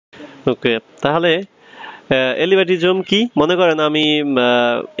ওকে, তাহলে এলিভেটি জুম কি? মনে করেন আমি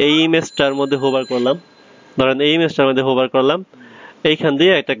এই ইমেজটার মধ্যে হোভার করলাম, ধরেন এই ইমেজটার মধ্যে হোভার করলাম, এইখান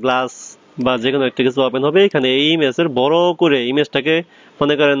দিয়ে একটা গ্লাস বা যে কোনো একটা কিছু ওপেন হবে, এখানে এই ইমেজের বড় করে ইমেজটাকে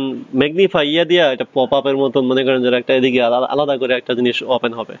মনে করেন ম্যাগনিফাই দিয়া এটা পপ আপের মতন মনে করেন যে একটা এদিকে আলাদা করে একটা জিনিস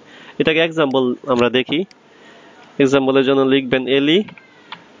ওপেন হবে। এটাকে এক্সাম্পল আমরা দেখি। এক্সাম্পলের জন্য লিখবেন এলি,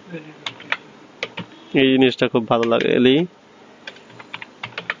 এই জিনিসটা খুব ভালো লাগে এলি।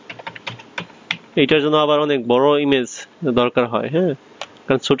 এইটার জন্য আবার অনেক বড় ইমেজ দরকার হয়, হ্যাঁ,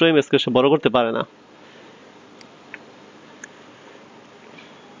 কারণ ছোট ইমেজকে সে বড় করতে পারে না।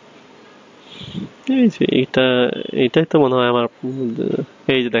 এই যে এইটাই তো মনে হয় আমার,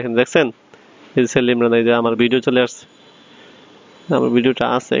 এই যে দেখছেন এই যে সেল ইমরান, এই যে আমার ভিডিও চলে আসছে, আমার ভিডিওটা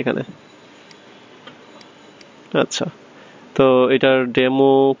আছে এখানে। আচ্ছা, তো এটার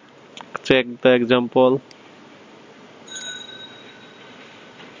ডেমো চেক দ্য এক্সাম্পল।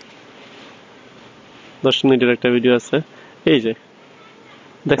 10 মিনিটের একটা ভিডিও আছে, এই যে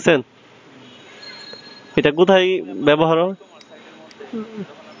দেখছেন এটা কোথায় ব্যবহার হয়?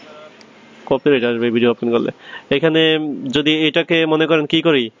 কপিরাইট আসবে ভিডিও ওপেন করলে। এখানে যদি এটাকে মনে করেন কি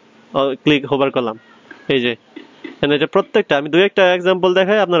করি, ক্লিক হোভার করলাম, এই যে এখানে এটা প্রত্যেকটা আমি দুই একটা এক্সাম্পল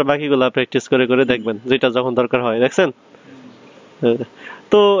দেখাই, আপনারা বাকিগুলো প্র্যাকটিস করে করে দেখবেন যেটা যখন দরকার হয়। দেখছেন?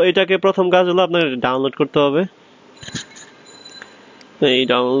 তো এটাকে প্রথম কাজ হলো আপনার ডাউনলোড করতে হবে। এই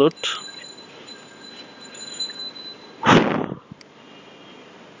ডাউনলোড,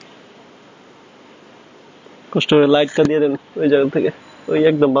 কষ্ট করে লাইটটা দিয়ে দেন ওই জায়গা থেকে, ওই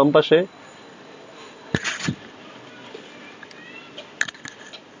একদম বাম পাশে।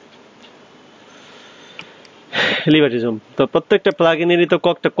 লিবার্টি জুম, তো প্রত্যেকটা প্লাগইনেরই তো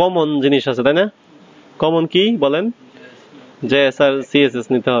একটা কমন জিনিস আছে, তাই না? কমন কি বলেন? জেএস আর সিএসএস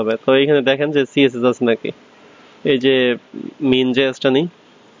নিতে হবে। তো এইখানে দেখেন যে সিএসএস আছে নাকি। এই যে মিন জেএসটা নেই,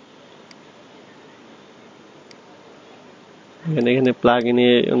 এখানে প্লাগইনে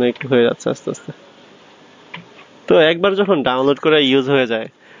অনেক হয়ে যাচ্ছে আস্তে আস্তে। তো একবার যখন ডাউনলোড করে ইউজ হয়ে যায়,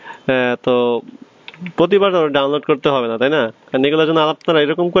 তো প্রতিবার ডাউনলোড করতে হবে না, তাই না? কারণ এগুলোর জন্য আপনারা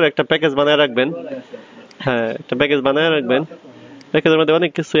এরকম করে একটা প্যাকেজ বানায় রাখবেন। হ্যাঁ, একটা প্যাকেজ বানায় রাখবেন, প্যাকেজের মধ্যে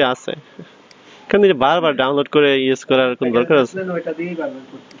অনেক কিছুই আছে, কারণ এই যে বারবার ডাউনলোড করে ইউজ করার কোন দরকার আছে?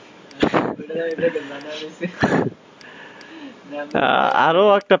 আরো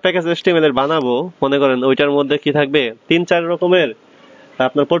একটা প্যাকেজ এচটিএমএল এর বানাবো, মনে করেন ওইটার মধ্যে কি থাকবে, 3-4 রকমের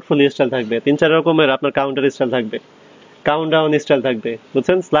আপনার পোর্টফোলিও স্টাইল থাকবে, 3-4 রকমের আপনার কাউন্টার স্টাইল থাকবে, কাউন্টডাউন স্টাইল থাকবে,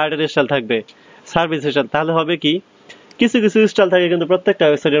 বুঝছেন, স্লাইডার স্টাইল থাকবে, সার্ভিস স্টাইল। তাহলে হবে কি, কিছু কিছু স্টাইল থাকে কিন্তু প্রত্যেকটা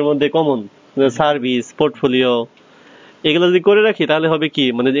ওয়েবসাইটের মধ্যে কমন, সার্ভিস, পোর্টফোলিও, এগুলো যদি করে রাখি তাহলে হবে কি,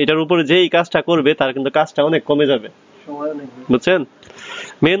 মানে এটার উপরে যেই কাজটা করবে তার কিন্তু কাজটা অনেক কমে যাবে, বুঝছেন?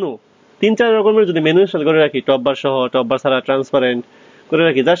 মেনু 3-4 রকমের যদি মেনু ইনস্টল করে রাখি, টপ বার সহ, টপ বার ছাড়া, ট্রান্সপারেন্ট করে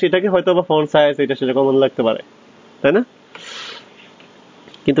রাখি, যা সেটাকে হয়তো বা ফন্ট সাইজ এটা সেটা কমন লাগতে পারে, তাই না?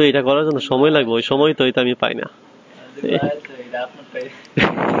 কিন্তু এটা করার জন্য সময় লাগবে, ওই সময় তো এটা আমি পাই না।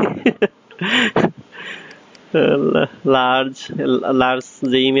 লার্জ লার্জ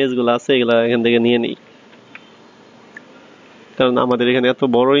যে ইমেজ গুলো আছে এগুলা এখান থেকে নিয়ে নিই, কারণ আমাদের এখানে এত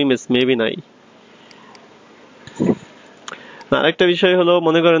বড় ইমেজ মেবি নাই। আরেকটা বিষয় হলো,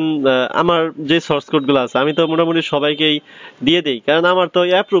 মনে করেন আমার যে সোর্স কোড গুলো আছে আমি তো মোটামুটি সবাইকেই দিয়ে দেই, কারণ আমার তো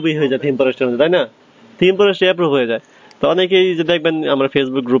অ্যাপ্রুভই হয়ে যায় থিম ফরেস্টের মধ্যে, তাই না? থিম ফরেস্ট অ্যাপ্রুভ হয়ে যায়। তো অনেকেই যে দেখবেন আমরা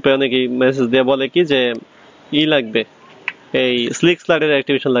ফেসবুক গ্রুপে অনেকেই মেসেজ দিয়ে বলে কি যে ই লাগবে, এই স্লিক স্লাইডের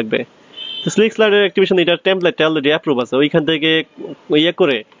অ্যাক্টিভেশন লাগবে। তো স্লিক স্লাইডের অ্যাক্টিভেশন এটার টেমপ্লেটটা অলরেডি অ্যাপ্রুভ আছে, ওইখান থেকে ইয়ে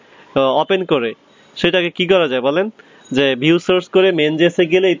করে ওপেন করে সেটাকে কি করা যায় বলেন, যে ভিউ সোর্স করে মেন জেসে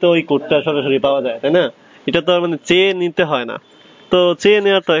গেলেই তো ওই কোডটা সরাসরি পাওয়া যায়, তাই না? এটা তো মানে চেয়ে নিতে হয় না, তো চেয়ে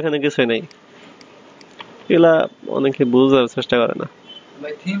নেওয়ার তো এখানে কিছুই নেই। এগুলা অনেকে বুঝার চেষ্টা করে না।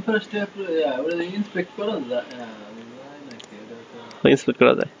 ইন্সপেক্ট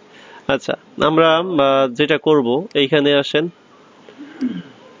করা যায়। আচ্ছা, আমরা যেটা করব, এইখানে আসেন,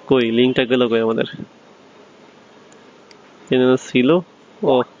 কই লিংকটা গেল কই আমাদের, এখানে ছিল।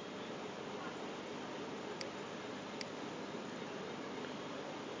 ও,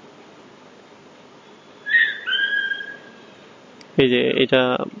 এই যে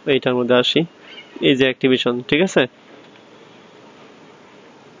এইটার মধ্যে আসি, এই যে অ্যাক্টিভেশন, ঠিক আছে?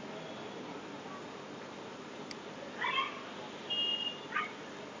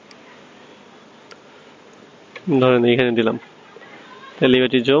 ধরেন এখানে দিলাম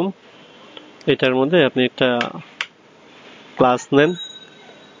এলিভেটি জুম, এটার মধ্যে আপনি একটা ক্লাস নেন।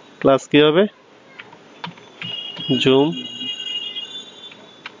 ক্লাস কি হবে? জুম।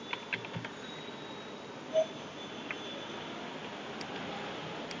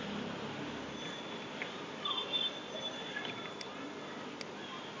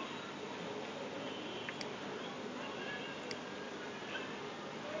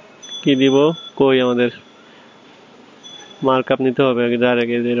 কি দিব কই আমাদের মার্কআপ নিতে হবে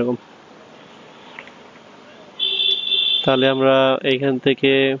ডাইরেক্ট এরকম। তাহলে আমরা এইখান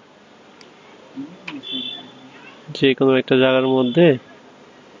থেকে যে কোনো একটা জায়গার মধ্যে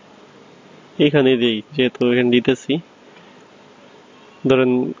এখানে দিই, যেহেতু এখানে দিতেছি,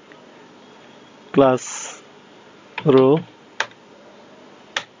 ধরেন class rho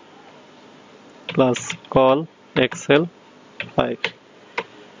class call Excel 5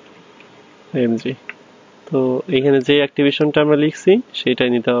 MG. তো এখানে যে অ্যাক্টিভেশনটা আমরা লিখছি সেটাই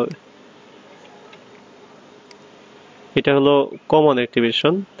নিতে হবে। এটা হলো কমন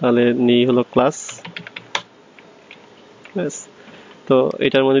অ্যাক্টিভেশন, তাহলে নিই হলো ক্লাস। তো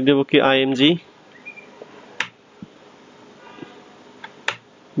এটার মধ্যে দেব কি আইএমজি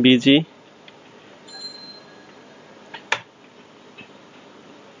বিজি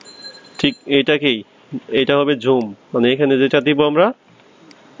ঠিক এইটাকেই, এটা হবে জুম, মানে এখানে যেটা দিব আমরা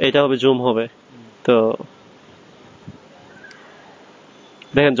এটা হবে জুম হবে। তো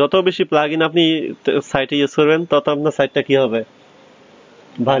দেখেন যত বেশি প্লাগইন আপনি সাইটে ইউজ করবেন তত আপনার সাইটটা কি হবে,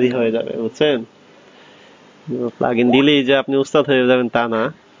 ভারী হয়ে যাবে, বুঝছেন? প্লাগইন দিলেই যে আপনি উস্তাদ হয়ে যাবেন তা না,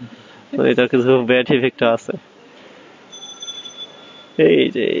 এটার কিছু ব্যাড ইফেক্ট আছে। এই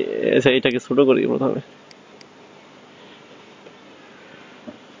যে এটাকে ছোট করি প্রথমে,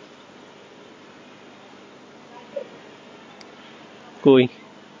 কই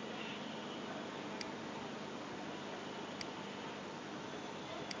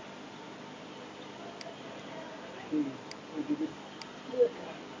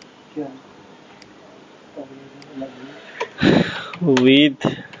উইথ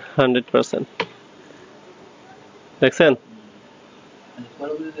 100%, দেখছেন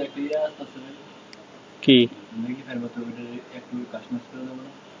কি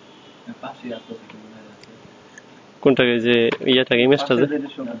কোনটাকে, যে ইয়াটাকে ইমেজটা, যে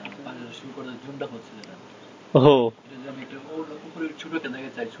ও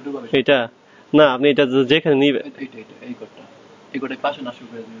এটা না, আপনি এটা যেখানে নিবেন,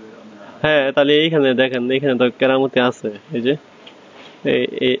 হ্যাঁ তাহলে এইখানে দেখেন, এইখানে তো কেরামতি আছে, এই যে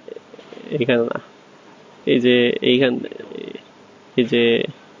এইখানে না, এই যে এইখানে, এই যে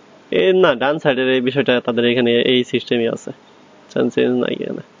না ডান সাইডের এই বিষয়টা তাদের এখানে এই সিস্টেমই আছে, চেঞ্জ নাই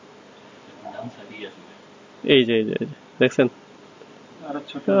এখানে। এই যে দেখছেন,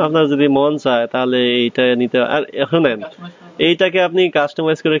 আপনার যদি মন চায় তাহলে এইটা নিতে। আর এখন এইটাকে আপনি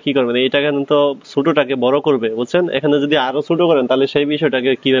কাস্টমাইজ করে কি করবেন, এইটাকে তো ছোটটাকে বড় করবে, বুঝছেন? এখানে যদি আরো ছোট করেন তাহলে সেই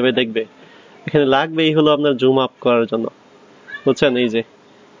বিষয়টাকে কিভাবে দেখবে, এখানে লাগবে এই হলো আপনার জুম আপ করার জন্য, বুঝছেন? এই যে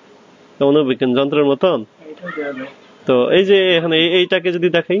অনুবিজ্ঞান যন্ত্রের মতন। তো এই যে এখানে এইটাকে যদি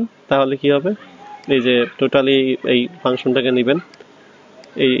দেখাই তাহলে কি হবে, এই যে টোটালি এই ফাংশনটাকে নেবেন,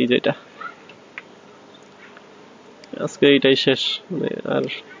 এই যেটা আজকে এইটাই শেষ, আর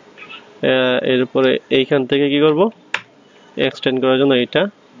এরপরে এইখান থেকে কি করব, এক্সটেন্ড করার জন্য এইটা,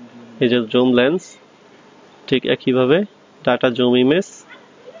 এই যে জুম লেন্স, ঠিক একইভাবে ডাটা জুম ইমেজ,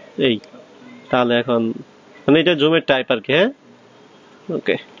 এই তাহলে এখন মানে এটা জুমের টাইপ আর কি। হ্যাঁ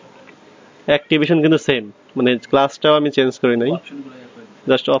ওকে, অ্যাক্টিভেশন কিন্তু সেম, মানে ক্লাসটাও আমি চেঞ্জ করি নাই,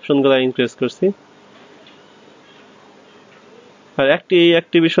 জাস্ট অপশনগুলো ইনক্রিজ করছি। আর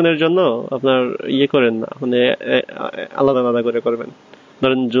অ্যাক্টিভেশনের জন্য আপনার ইয়ে করেন না, মানে আলাদা আলাদা করে করবেন।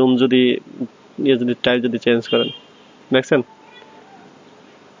 ধরেন জুম যদি যদি টাইপ যদি চেঞ্জ করেন, দেখছেন?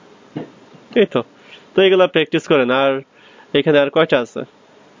 এই তো এগুলা প্র্যাকটিস করেন। আর এখানে আর কয়টা আছে,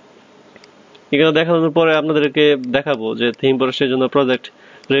 এগুলো দেখানোর পরে আপনাদেরকে দেখাবো যে থিম প্রসেসের জন্য প্রজেক্ট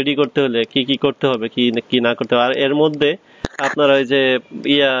রেডি করতে হলে কি কি করতে হবে, কি না করতে হবে। আর এর মধ্যে আপনারা এই যে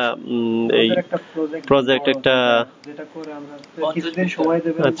এই প্রজেক্ট একটা, যেটা করে আমরা কিছুদিন সময়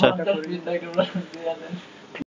দেবেন, আচ্ছা